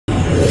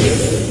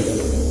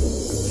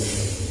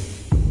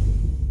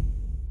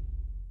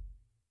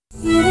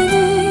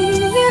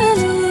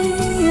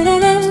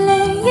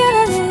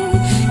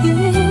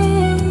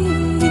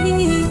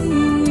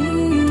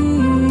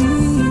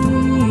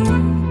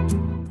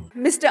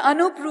Mr.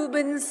 Anup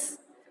Rubens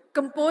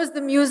composed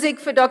the music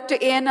for Dr.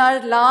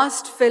 ANR's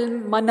last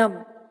film,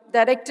 Manam,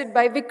 directed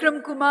by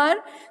Vikram Kumar.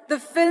 The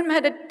film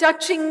had a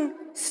touching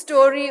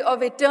story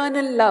of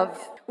eternal love.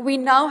 We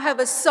now have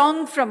a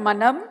song from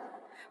Manam,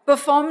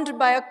 performed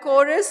by a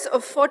chorus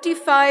of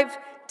 45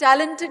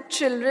 talented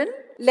children,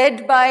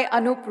 led by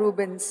Anup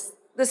Rubens.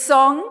 The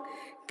song,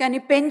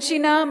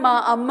 Kanipenchina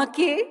Ma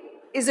Ammake,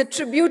 is a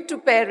tribute to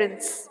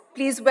parents.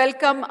 Please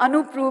welcome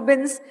Anup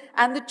Rubens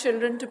and the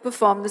children to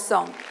perform the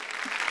song.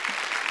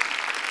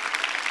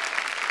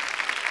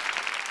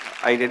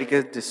 I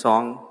dedicate this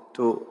song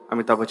to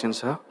Amitabh Bachchan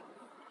sir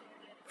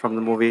from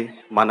the movie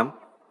Manam.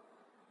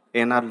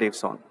 ANR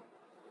lives on.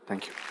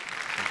 Thank you.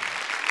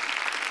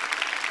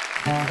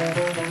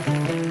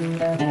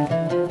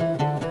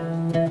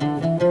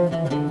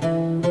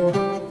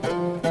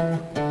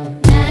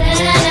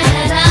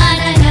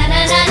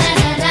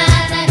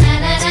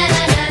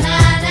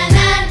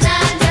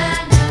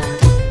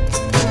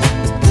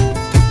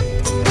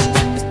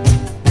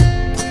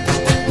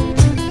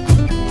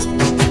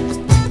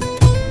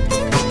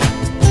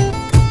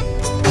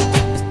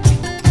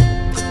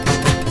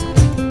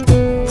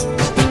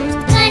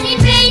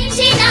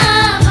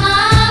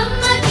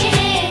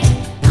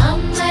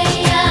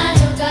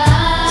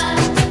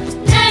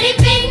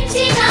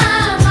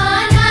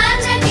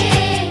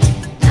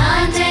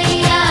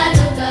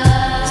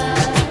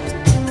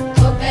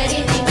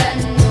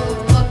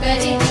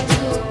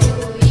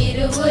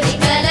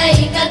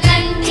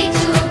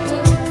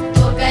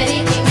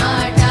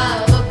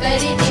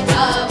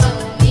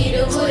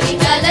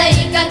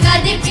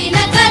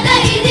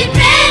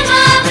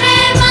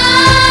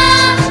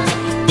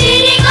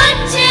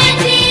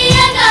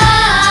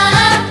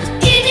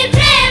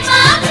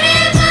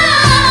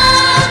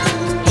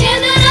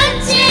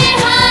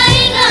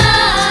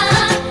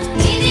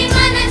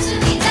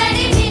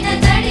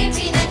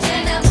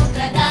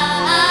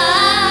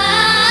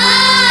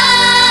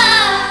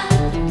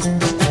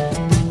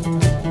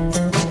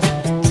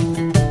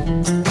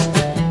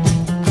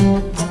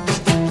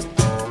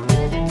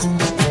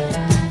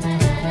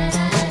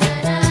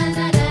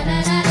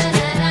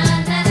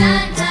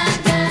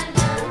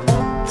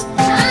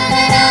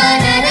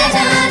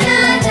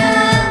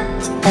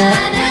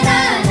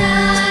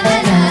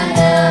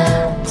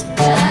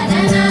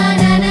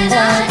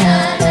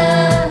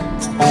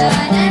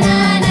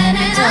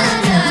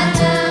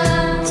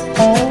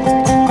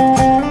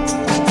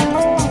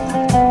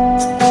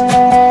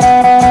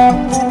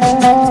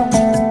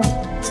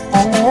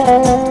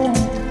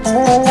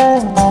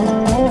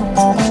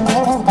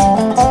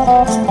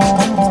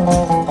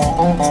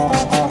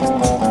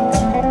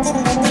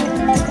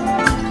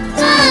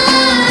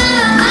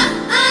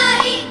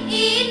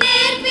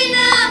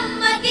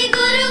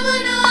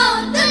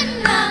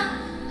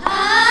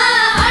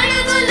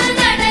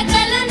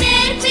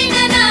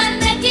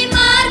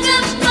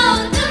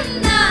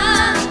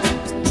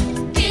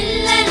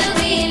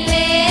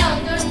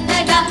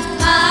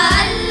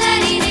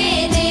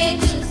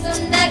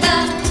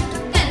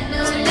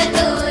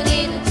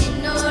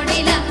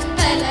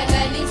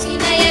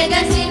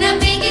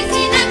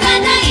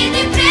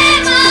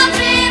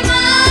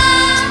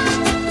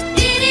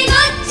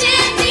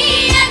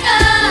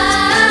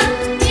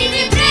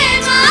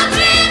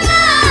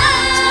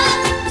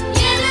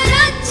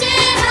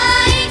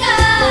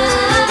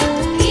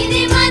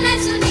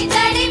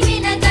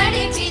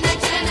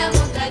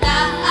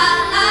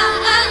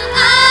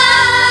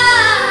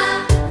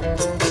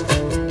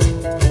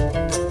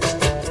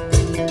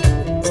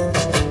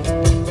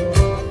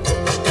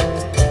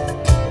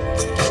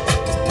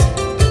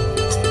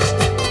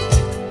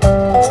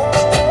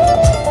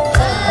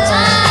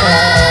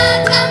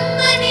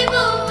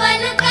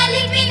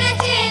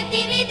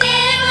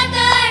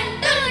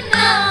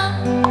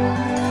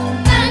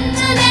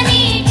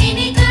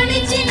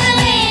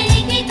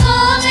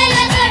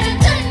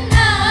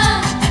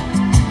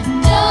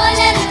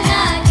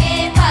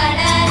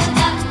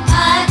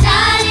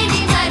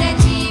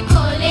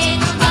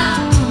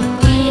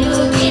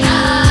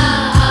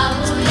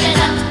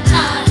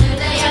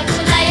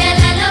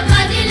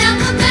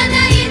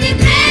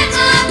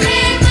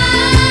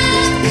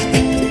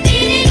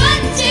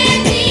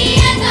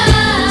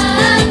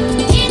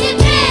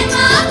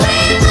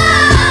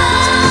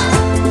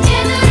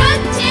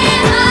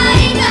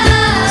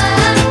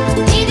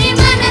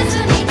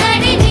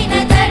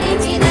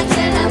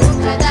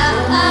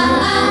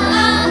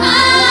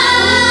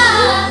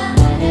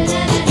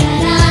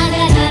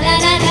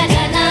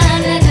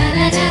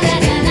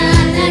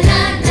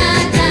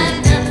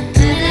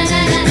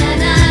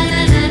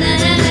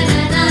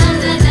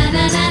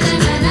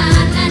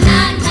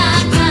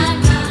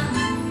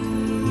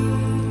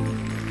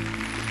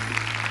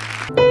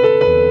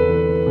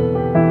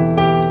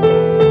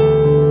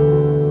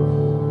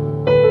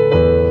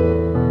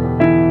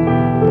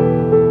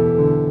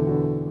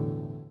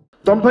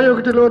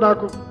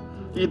 నాకు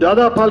ఈ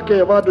దాదా Phalke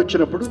award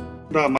వచ్చినప్పుడు